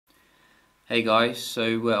Hey guys,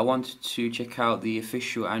 so I wanted to check out the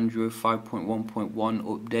official Android 5.1.1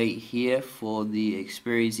 update here for the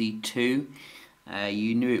Xperia Z2.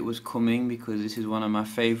 You knew it was coming because this is one of my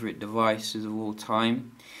favorite devices of all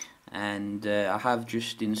time, and I have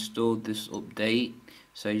just installed this update.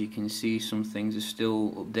 So as you can see, some things are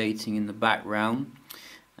still updating in the background.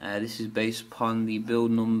 This is based upon the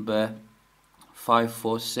build number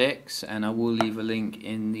 5.46, and I will leave a link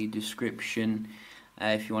in the description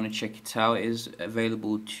if you want to check it out. It is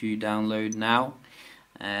available to download now,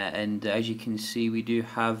 and as you can see, we do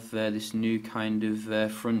have this new kind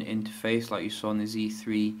of front interface like you saw on the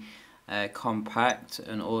Z3 Compact,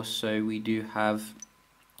 and also we do have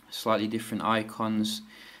slightly different icons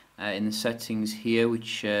in the settings here,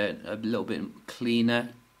 which are a little bit cleaner.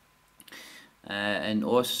 And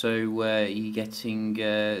also you're getting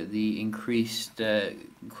the increased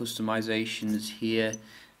customizations here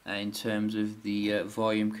in terms of the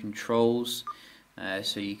volume controls,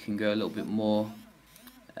 so you can go a little bit more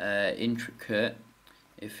intricate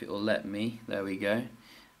if it will let me. There we go.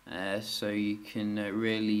 So you can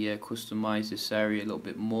really customize this area a little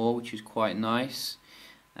bit more, which is quite nice.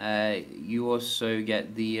 You also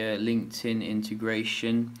get the LinkedIn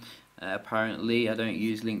integration. Apparently, I don't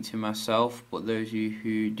use LinkedIn myself, but those of you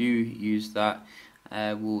who do use that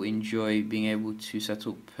will enjoy being able to set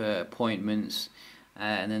up appointments,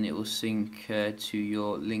 and then it will sync to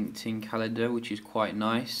your LinkedIn calendar, which is quite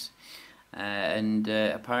nice. And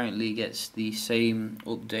apparently gets the same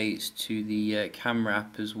updates to the camera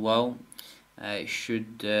app as well. It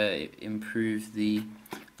should improve the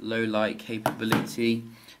low light capability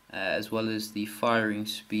as well as the firing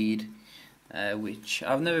speed, which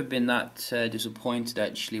I've never been that disappointed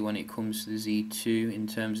actually when it comes to the Z2 in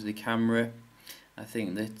terms of the camera. I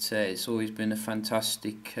think that it's always been a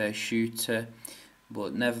fantastic shooter,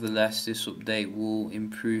 but nevertheless this update will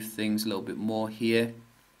improve things a little bit more here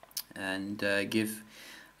and give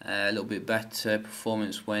a little bit better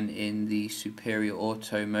performance when in the superior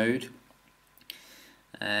auto mode.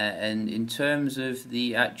 And in terms of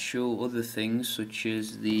the actual other things, such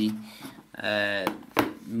as the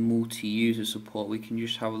multi-user support, we can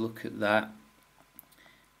just have a look at that,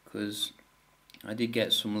 because I did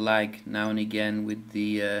get some lag now and again with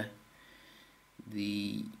the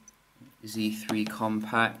Z3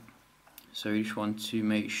 Compact, so we just want to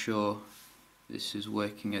make sure this is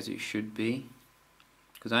working as it should be,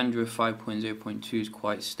 because Android 5.0.2 is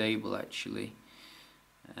quite stable actually.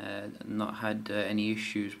 Not had any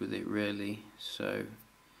issues with it really, so you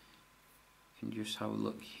can just have a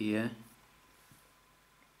look here.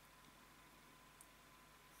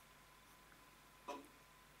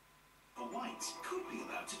 The white could be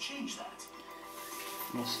about to change that.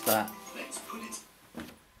 What's that? Let's put it.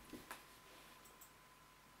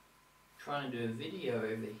 Trying to do a video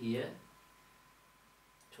over here.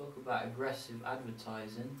 Talk about aggressive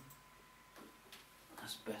advertising.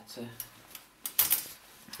 That's better.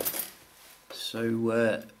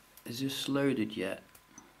 So, is this loaded yet?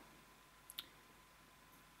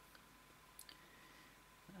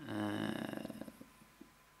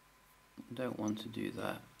 Don't want to do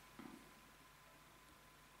that.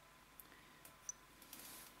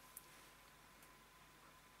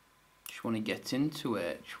 Just want to get into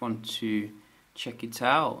it. Just want to check it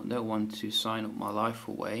out. Don't want to sign up my life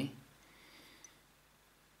away.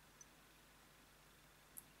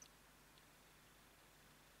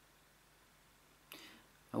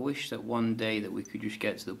 I wish that one day that we could just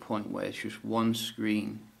get to the point where it's just one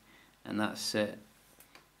screen and that's it,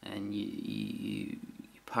 and you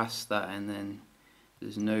pass that and then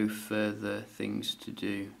there's no further things to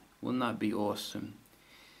do. Wouldn't that be awesome?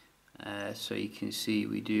 So you can see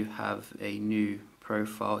we do have a new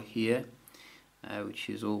profile here, which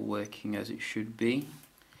is all working as it should be,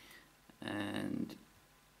 and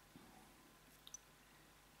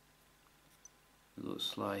it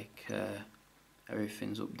looks like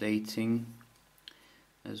everything's updating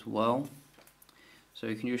as well. So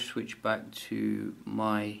you can just switch back to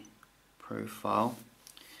my profile.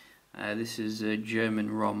 This is a German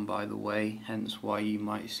ROM, by the way, hence why you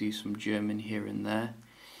might see some German here and there,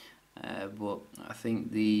 but I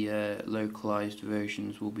think the localized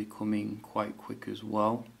versions will be coming quite quick as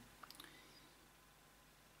well.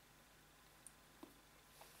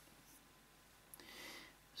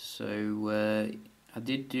 So I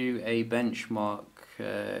did do a benchmark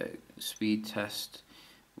speed test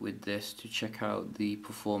with this to check out the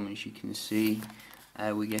performance. You can see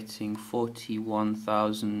we're getting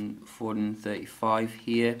 41,435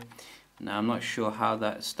 here. Now I'm not sure how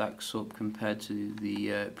that stacks up compared to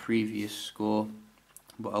the previous score,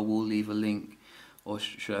 but I will leave a link or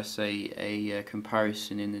should I say a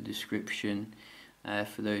comparison in the description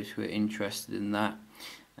for those who are interested in that.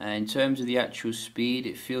 In terms of the actual speed,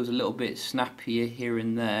 it feels a little bit snappier here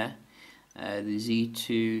and there. The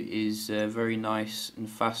Z2 is a very nice and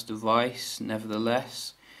fast device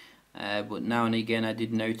nevertheless, but now and again I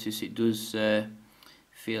did notice it does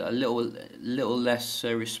feel a little less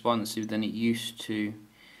responsive than it used to,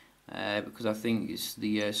 because I think it's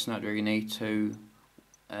the Snapdragon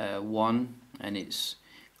 801 and it's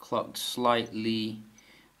clocked slightly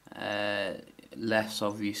less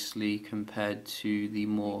obviously compared to the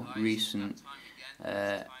more recent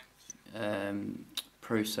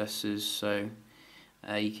processors. So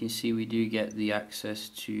you can see we do get the access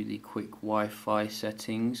to the quick Wi-Fi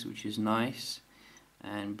settings, which is nice,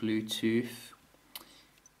 and Bluetooth,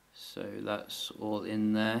 so that's all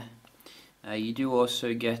in there. You do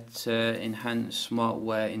also get enhanced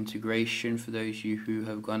smartware integration for those of you who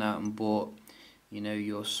have gone out and bought, you know,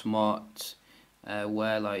 your smart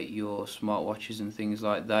wear like your smartwatches and things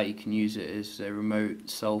like that. You can use it as a remote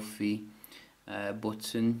selfie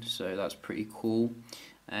button, so that's pretty cool.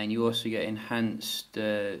 And you also get enhanced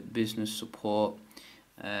business support,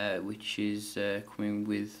 which is coming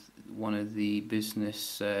with one of the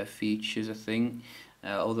business features, I think,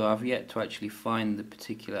 although I've yet to actually find the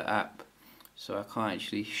particular app, so I can't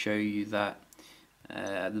actually show you that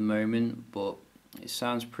at the moment, but it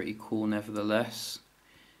sounds pretty cool nevertheless.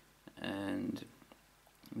 And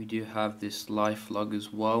we do have this life log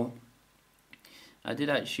as well. I did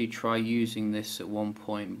actually try using this at one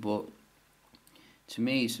point, but to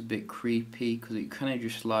me it's a bit creepy because it kind of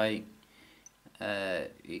just like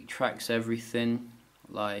it tracks everything,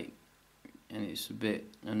 like, and it's a bit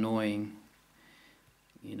annoying.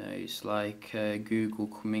 You know, it's like Google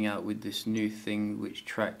coming out with this new thing which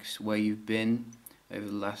tracks where you've been over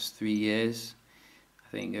the last 3 years.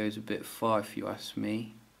 I think it goes a bit far if you ask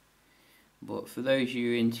me. But for those of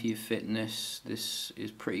you into your fitness, this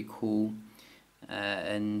is pretty cool,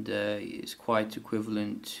 and it's quite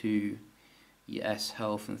equivalent to your S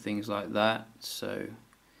Health and things like that, so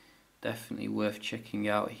definitely worth checking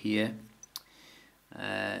out here.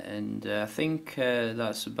 And I think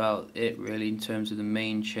that's about it really in terms of the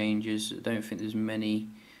main changes. I don't think there's many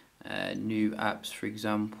new apps, for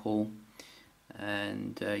example,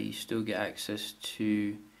 and you still get access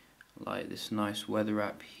to like this nice weather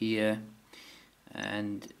app here,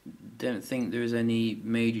 and don't think there's any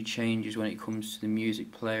major changes when it comes to the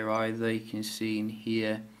music player either. You can see in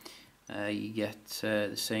here you get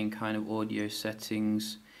the same kind of audio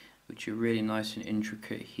settings, which are really nice and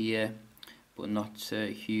intricate here, but not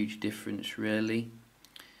a huge difference really.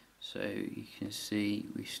 So you can see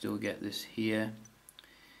we still get this here.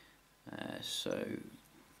 So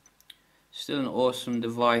still an awesome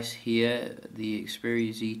device here, the Xperia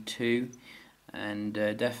Z2, and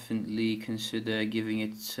definitely consider giving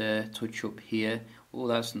it a touch up here. Oh,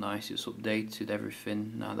 that's nice, it's updated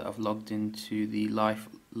everything now that I've logged into the life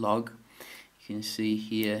log. You can see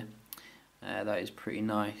here that is pretty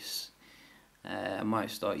nice. I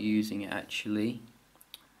might start using it actually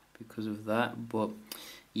because of that. But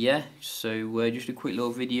yeah, so just a quick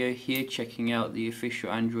little video here checking out the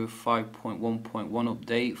official Android 5.1.1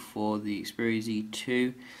 update for the Xperia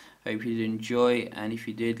Z2. Hope you did enjoy, and if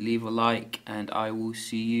you did, leave a like, and I will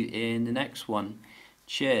see you in the next one.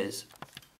 Cheers.